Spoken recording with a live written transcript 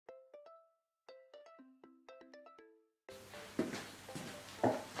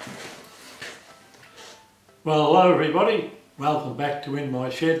Well, hello everybody, welcome back to In My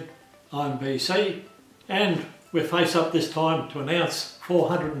Shed. I'm BC and we're face up this time to announce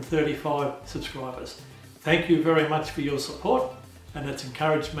 435 subscribers. Thank you very much for your support, and it's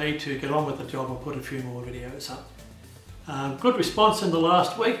encouraged me to get on with the job and put a few more videos up. Good response in the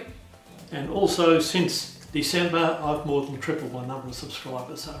last week, and also since December I've more than tripled my number of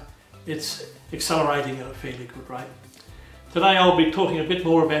subscribers, so it's accelerating at a fairly good rate. Today I'll be talking a bit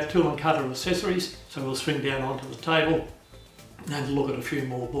more about tool and cutter accessories, so we'll swing down onto the table and look at a few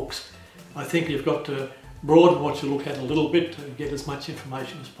more books. I think you've got to broaden what you look at a little bit to get as much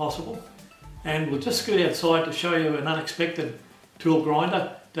information as possible. And we'll just go outside to show you an unexpected tool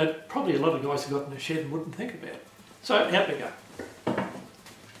grinder that probably a lot of guys have got in their shed and wouldn't think about. So out we go.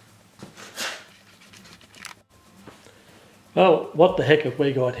 Well, what the heck have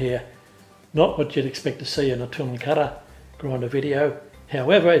we got here? Not what you'd expect to see in a tool and cutter grinder video.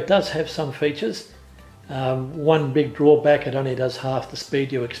 However, it does have some features. One big drawback, it only does half the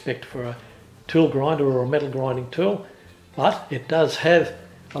speed you expect for a tool grinder or a metal grinding tool, but it does have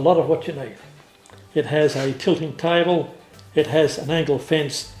a lot of what you need. It has a tilting table, it has an angle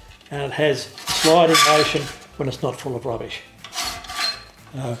fence, and it has sliding motion when it's not full of rubbish.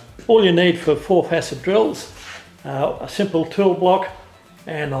 All you need for 4-facet drills, a simple tool block,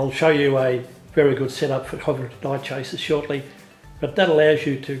 and I'll show you a very good setup for Coventry die chasers shortly, but that allows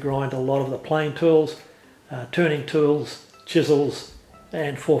you to grind a lot of the plane tools, turning tools, chisels,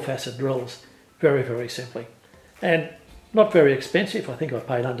 and 4-facet drills very, very simply. And not very expensive. I think I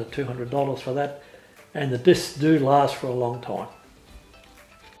paid under $200 for that, and the discs do last for a long time.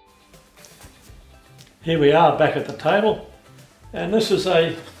 Here we are back at the table, and this is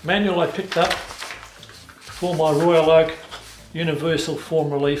a manual I picked up for my Royal Oak Universal Form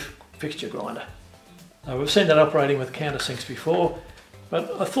Relief fixture grinder. Now, we've seen that operating with countersinks before,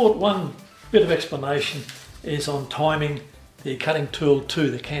 but I thought one bit of explanation is on timing the cutting tool to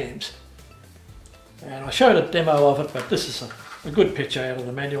the cams. And I showed a demo of it, but this is a good picture out of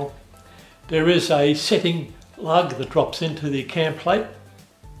the manual. There is a setting lug that drops into the cam plate,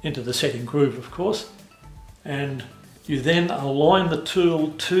 into the setting groove of course, and you then align the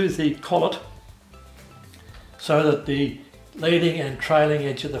tool to the collet so that the leading and trailing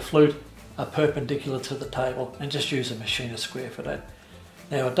edge of the flute are perpendicular to the table, and just use a machinist square for that.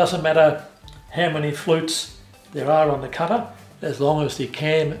 Now, it doesn't matter how many flutes there are on the cutter, as long as the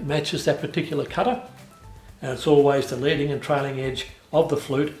cam matches that particular cutter, and it's always the leading and trailing edge of the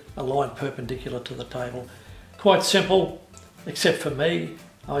flute aligned perpendicular to the table. Quite simple, except for me.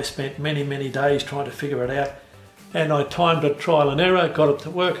 I spent many days trying to figure it out, and I timed it trial and error, got it to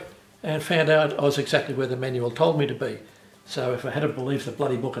work, and found out I was exactly where the manual told me to be. So if I had to believe the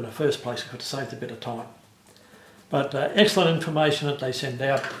bloody book in the first place, I could have saved a bit of time. But excellent information that they send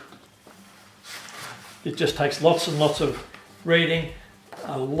out. It just takes lots and lots of reading,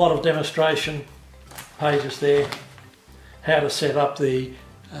 a lot of demonstration pages there, how to set up the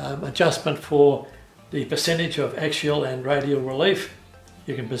adjustment for the percentage of axial and radial relief.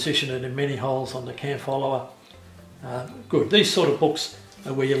 You can position it in many holes on the cam follower. Good. These sort of books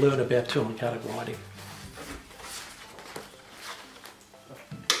are where you learn about tool and cutter grinding.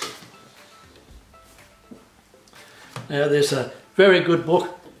 Now, there's a very good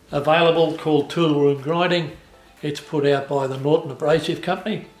book available called Tool Room Grinding. It's put out by the Norton Abrasive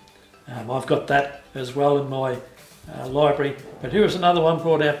Company. I've got that as well in my library, but here is another one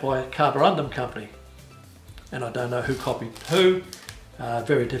brought out by Carborundum Company, and I don't know who copied who.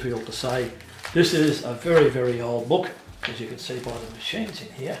 Very difficult to say. This is a very old book, as you can see by the machines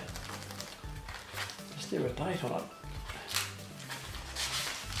in here. Is there a date on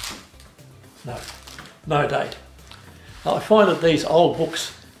it? No date. I find that these old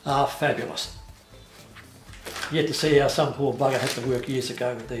books are fabulous. Yet to see how some poor bugger had to work years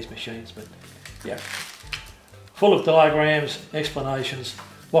ago with these machines, but yeah. Full of diagrams, explanations,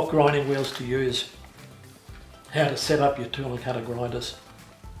 what grinding wheels to use, how to set up your tool and cutter grinders.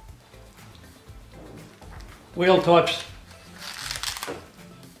 Wheel types.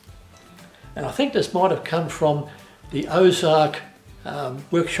 And I think this might have come from the Ozark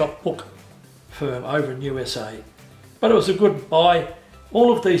workshop book firm over in USA. But it was a good buy.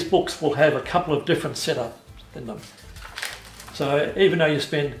 All of these books will have a couple of different setups in them. So even though you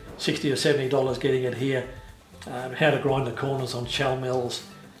spend $60 or $70 getting it here, how to grind the corners on shell mills,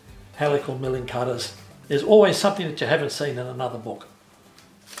 helical milling cutters, there's always something that you haven't seen in another book.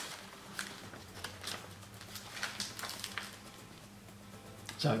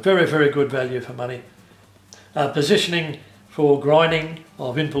 So very good value for money. Positioning for grinding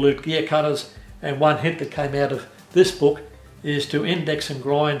of involute gear cutters, and one hint that came out of this book is to index and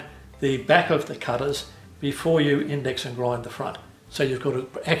grind the back of the cutters before you index and grind the front. So you've got an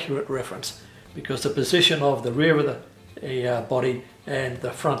accurate reference, because the position of the rear of the body and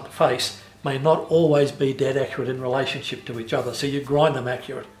the front face may not always be dead accurate in relationship to each other. So you grind them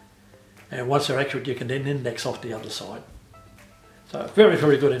accurate. And once they're accurate, you can then index off the other side. So very,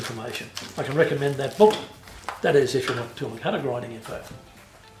 very good information. I can recommend that book. That is, if you're not tool and cutter grinding info.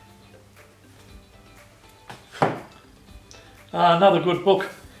 Another good book,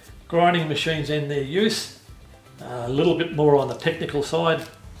 Grinding Machines and Their Use. A little bit more on the technical side.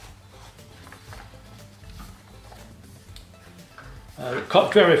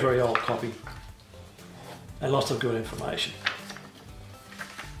 Very, very old copy. And lots of good information.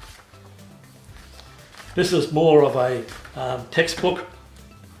 This is more of a textbook,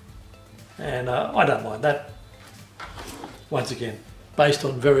 and I don't mind that. Once again, based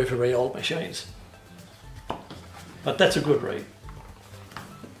on very, very old machines. But that's a good read.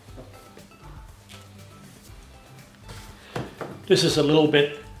 This is a little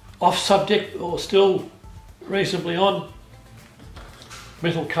bit off subject, or still reasonably on.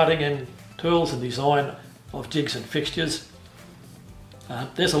 Metal cutting and tools and design of jigs and fixtures.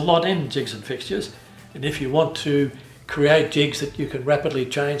 There's a lot in jigs and fixtures, and if you want to create jigs that you can rapidly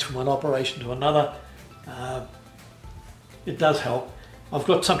change from one operation to another, it does help. I've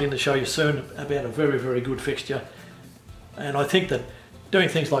got something to show you soon about a very, very good fixture, and I think that doing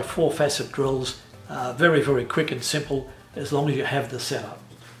things like 4-facet drills are very, very quick and simple as long as you have the setup.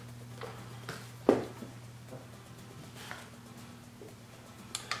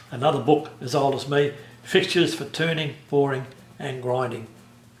 Another book as old as me, Fixtures for Turning, Boring and Grinding.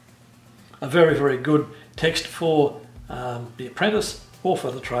 A very, very good text for the apprentice or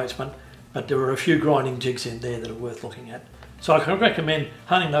for the tradesman, but there are a few grinding jigs in there that are worth looking at. So I can recommend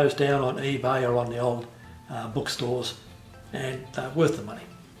hunting those down on eBay or on the old bookstores, and worth the money.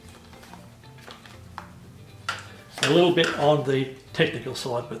 A little bit on the technical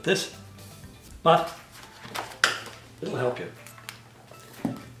side with this, but it'll help you.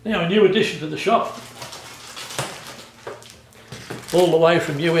 Now, a new addition to the shop, all the way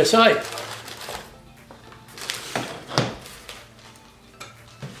from USA.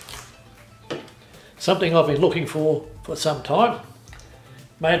 Something I've been looking for some time,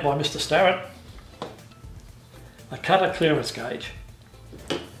 made by Mr. Starrett, a cutter clearance gauge.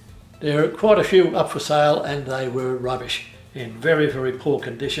 There are quite a few up for sale, and they were rubbish, in very, very poor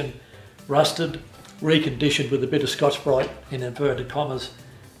condition, rusted, reconditioned with a bit of Scotch-Brite in inverted commas,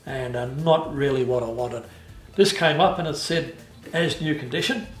 and are not really what I wanted. This came up and it said as new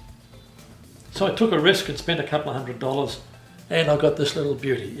condition, so I took a risk and spent a couple of $100, and I got this little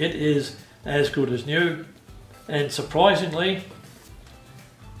beauty. It is as good as new, and surprisingly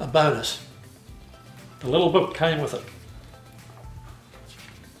a bonus. The little book came with it.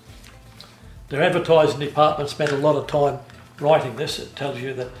 Their advertising department spent a lot of time writing this. It tells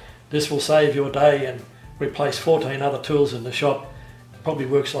you that this will save your day and replace 14 other tools in the shop. Probably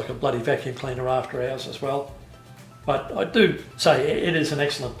works like a bloody vacuum cleaner after hours as well. But I do say it is an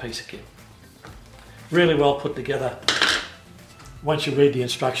excellent piece of kit. Really well put together. Once you read the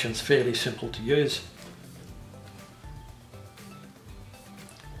instructions, fairly simple to use.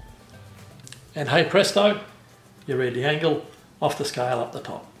 And hey presto, you read the angle off the scale up the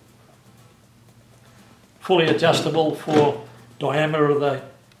top. Fully adjustable for diameter of the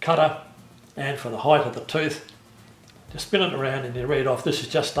cutter and for the height of the tooth. Just spin it around and you read off. This is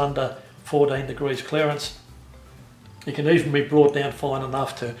just under 14 degrees clearance. It can even be brought down fine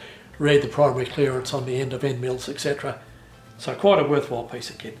enough to read the primary clearance on the end of end mills, etc. So quite a worthwhile piece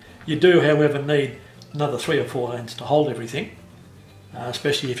of kit. You do, however, need another 3 or 4 hands to hold everything,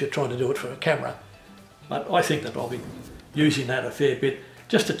 especially if you're trying to do it for a camera. But I think that I'll be using that a fair bit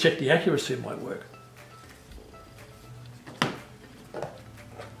just to check the accuracy of my work.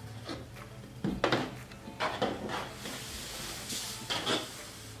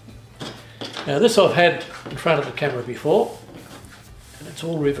 Now this I've had in front of the camera before, and it's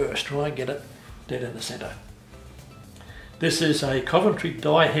all reversed. Try and get it dead in the centre. This is a Coventry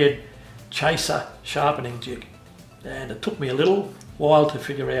die head chaser sharpening jig, and it took me a little while to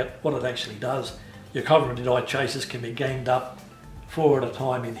figure out what it actually does. Your Coventry die chasers can be ganged up 4 at a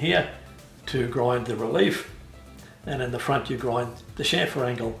time in here to grind the relief, and in the front you grind the chamfer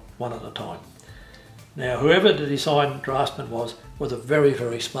angle 1 at a time. Now whoever the design draftsman was a very,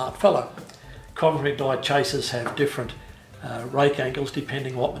 very smart fellow. Coventry die chasers have different rake angles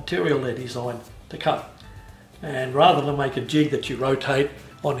depending what material they're designed to cut. And rather than make a jig that you rotate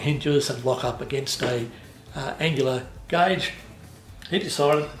on hinges and lock up against a angular gauge, he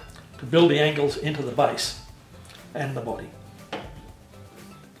decided to build the angles into the base and the body.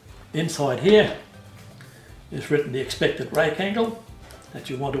 Inside here is written the expected rake angle that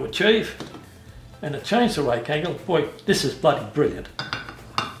you want to achieve. And to change the rake angle, boy, this is bloody brilliant.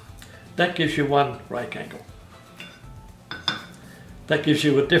 That gives you one rake angle. That gives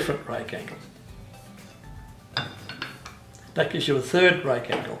you a different rake angle. That gives you a third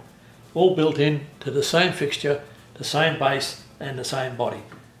rake angle, all built in to the same fixture, the same base and the same body.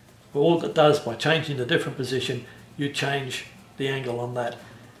 All it does, by changing the different position, you change the angle on that.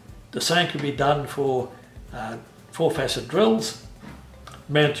 The same can be done for 4-facet drills.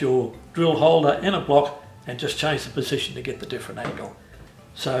 Mount your drill holder in a block and just change the position to get the different angle.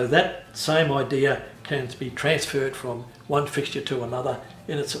 So that same idea can be transferred from one fixture to another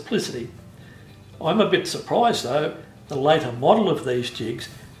in its simplicity. I'm a bit surprised though, the later model of these jigs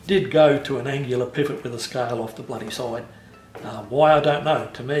did go to an angular pivot with a scale off the bloody side. Why, I don't know.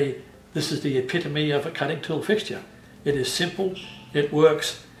 To me, this is the epitome of a cutting tool fixture. It is simple, it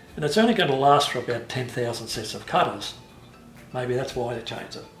works, and it's only going to last for about 10,000 sets of cutters. Maybe that's why they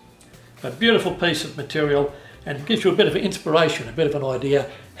changed it. But beautiful piece of material, and it gives you a bit of inspiration, a bit of an idea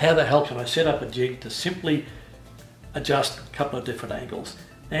how the hell can I set up a jig to simply adjust a couple of different angles.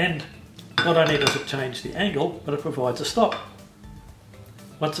 And not only does it change the angle, but it provides a stop.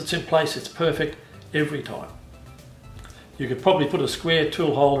 Once it's in place, it's perfect every time. You could probably put a square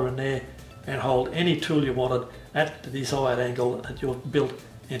tool holder in there and hold any tool you wanted at the desired angle that you've built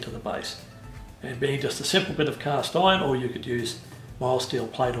into the base. And being just a simple bit of cast iron, or you could use mild steel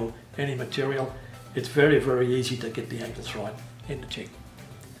plate or any material, it's very, very easy to get the angles right in the jig.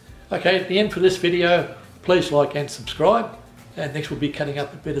 Okay, at the end for this video, please like and subscribe, and next we'll be cutting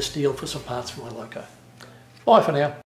up a bit of steel for some parts for my loco. Bye for now.